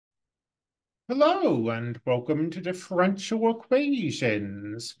Hello and welcome to Differential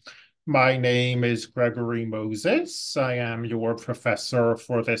Equations. My name is Gregory Moses. I am your professor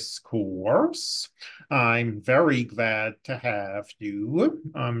for this course. I'm very glad to have you.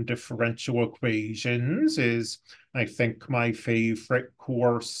 Differential Equations is, I think, my favorite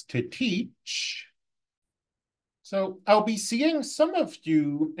course to teach. So I'll be seeing some of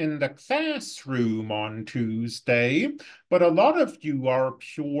you in the classroom on Tuesday, but a lot of you are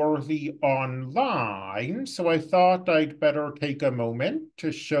purely online. So I thought I'd better take a moment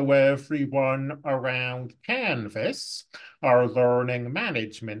to show everyone around Canvas, our learning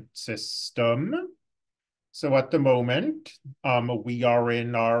management system. So at the moment, we are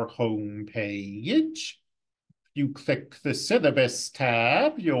in our home page. You click the syllabus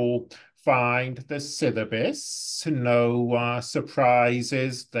tab, you'll find the syllabus. No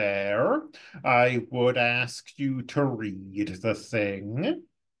surprises there. I would ask you to read the thing.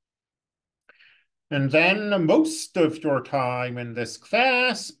 And then most of your time in this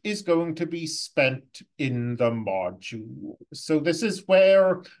class is going to be spent in the module. So this is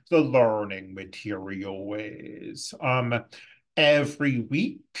where the learning material is. Every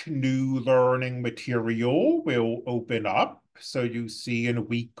week, new learning material will open up. So you see in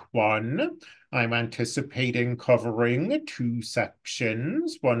week 1, I'm anticipating covering 2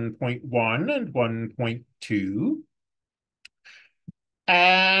 sections, 1.1 and 1.2.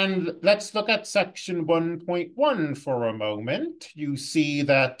 And let's look at section 1.1 for a moment. You see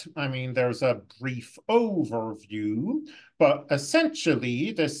that, there's a brief overview, but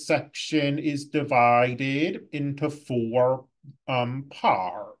essentially this section is divided into 4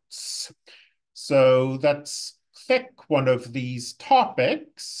 parts. So let's click one of these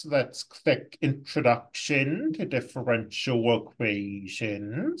topics. Let's click Introduction to Differential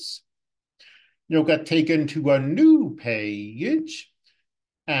Equations. You'll get taken to a new page.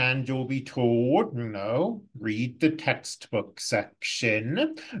 And you'll be told, read the textbook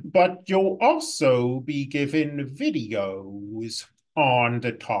section, but you'll also be given videos on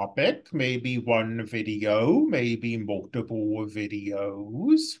the topic, maybe one video, maybe multiple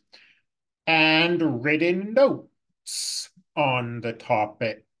videos, and written notes on the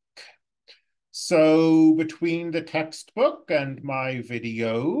topic. So between the textbook and my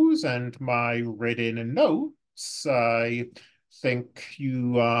videos and my written notes, I think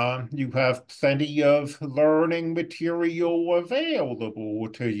you have plenty of learning material available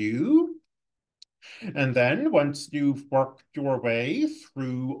to you. And then once you've worked your way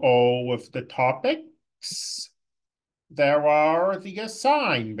through all of the topics, there are the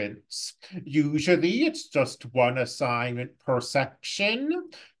assignments. Usually it's just one assignment per section.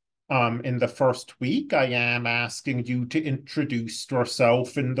 In the first week, I am asking you to introduce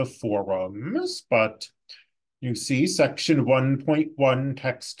yourself in the forums, but you see section 1.1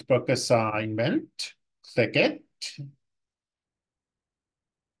 textbook assignment. Click it.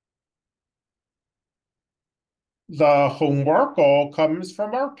 The homework all comes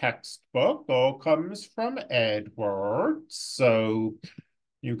from our textbook, all comes from Edwards. So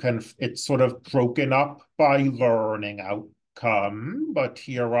it's sort of broken up by learning outcome, but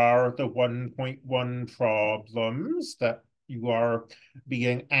here are the 1.1 problems that you are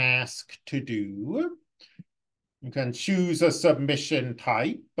being asked to do. You can choose a submission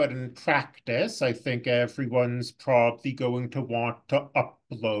type, but in practice, I think everyone's probably going to want to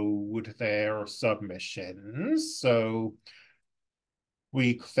upload their submissions. So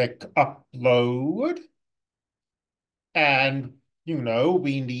we click upload, and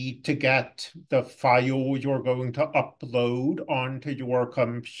we need to get the file you're going to upload onto your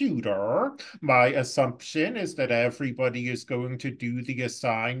computer. My assumption is that everybody is going to do the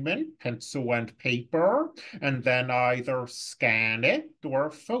assignment, pencil and paper, and then either scan it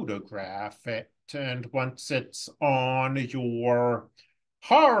or photograph it. And once it's on your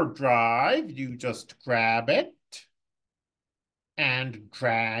hard drive, you just grab it and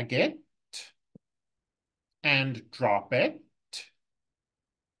drag it and drop it.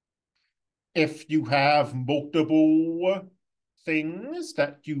 If you have multiple things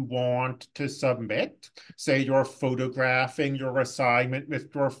that you want to submit, say you're photographing your assignment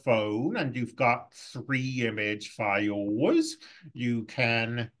with your phone and you've got 3 image files, you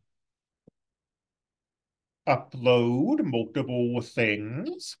can upload multiple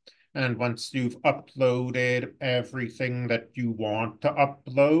things. And once you've uploaded everything that you want to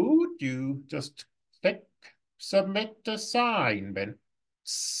upload, you just click Submit Assignments.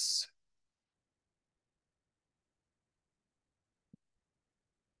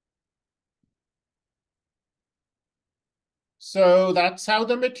 So that's how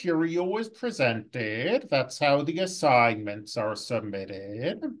the material is presented. That's how the assignments are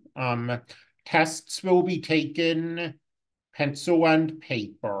submitted. Tests will be taken pencil and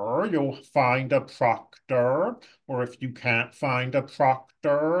paper. You'll find a proctor, or if you can't find a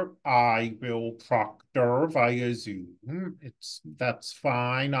proctor, I will proctor via Zoom. That's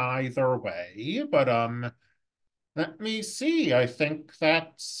fine either way. But let me see. I think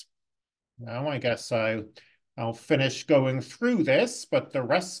that's well, I guess I'll finish going through this, but the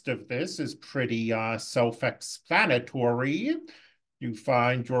rest of this is pretty self-explanatory. You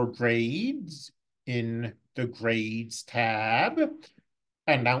find your grades in the Grades tab,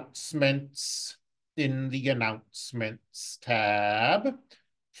 Announcements in the Announcements tab.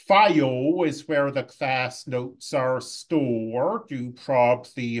 File is where the class notes are stored. You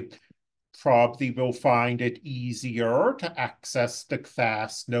probably will find it easier to access the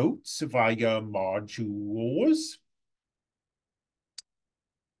class notes via modules.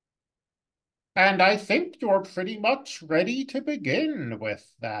 And I think you're pretty much ready to begin with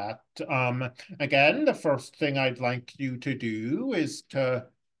that. Again, the first thing I'd like you to do is to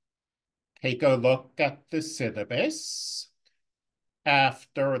take a look at the syllabus.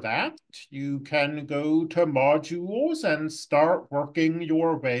 After that, you can go to modules and start working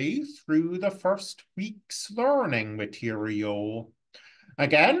your way through the first week's learning material.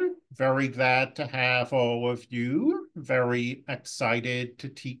 Again, very glad to have all of you. Very excited to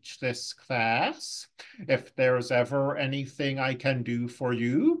teach this class. If there's ever anything I can do for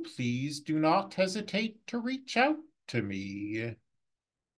you, please do not hesitate to reach out to me.